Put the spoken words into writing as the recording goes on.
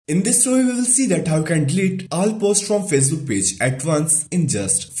In this tutorial, we will see that how you can delete all posts from Facebook page at once in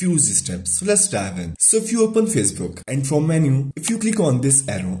just few steps. So let's dive in. So if you open Facebook and from menu, if you click on this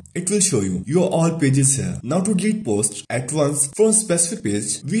arrow, it will show you your all pages here. Now to delete posts at once from specific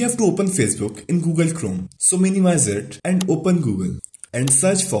page, we have to open Facebook in Google Chrome. So minimize it and open Google and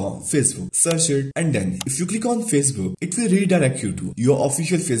search for Facebook. Search it, and then if you click on Facebook, it will redirect you to your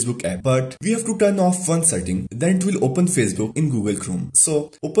official Facebook app. But we have to turn off one setting, then it will open Facebook in Google Chrome.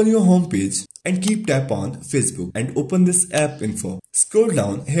 So open your home page and keep tap on Facebook and open this app info. Scroll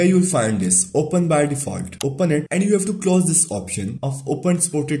down, here you will find this open by default. Open it and you have to close this option of open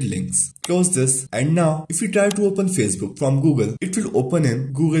spotted links. Close this, and now if you try to open Facebook from Google, it will open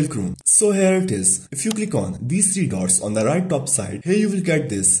in Google Chrome. So here it is. If you click on these three dots on the right top side, here you will get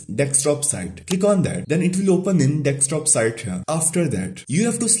this desktop site. Click on that, then it will open in desktop site here. After that, you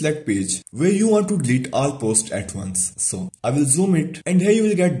have to select page where you want to delete all posts at once. So I will zoom it, and here you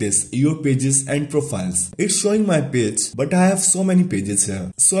will get this your pages and profiles. It's showing my page, but I have so many pages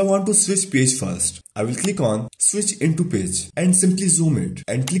here. So I want to switch page first. I will click on switch into page and simply zoom it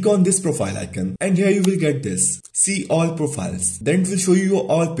and click on this profile icon, and here you will get this see all profiles. Then it will show you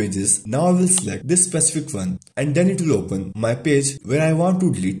all pages. Now I will select this specific one, and then it will open my page where I want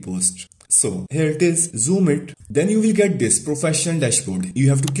to delete post. So here it is, zoom it, then you will get this professional dashboard. You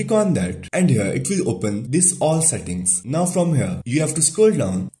have to click on that, and here it will open this all settings. Now from here you have to scroll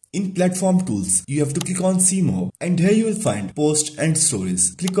down. In platform tools, you have to click on see more, and here you will find post and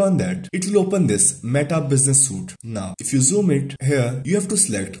stories. Click on that. It will open this Meta Business Suite. Now, if you zoom it, here you have to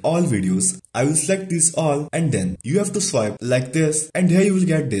select all videos. I will select these all, and then you have to swipe like this, and here you will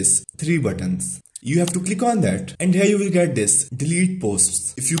get this three buttons. You have to click on that, and here you will get this delete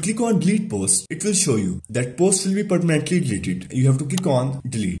posts. If you click on delete post, it will show you that post will be permanently deleted. You have to click on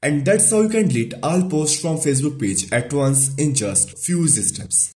delete, and that's how you can delete all posts from Facebook page at once in just few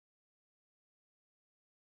steps.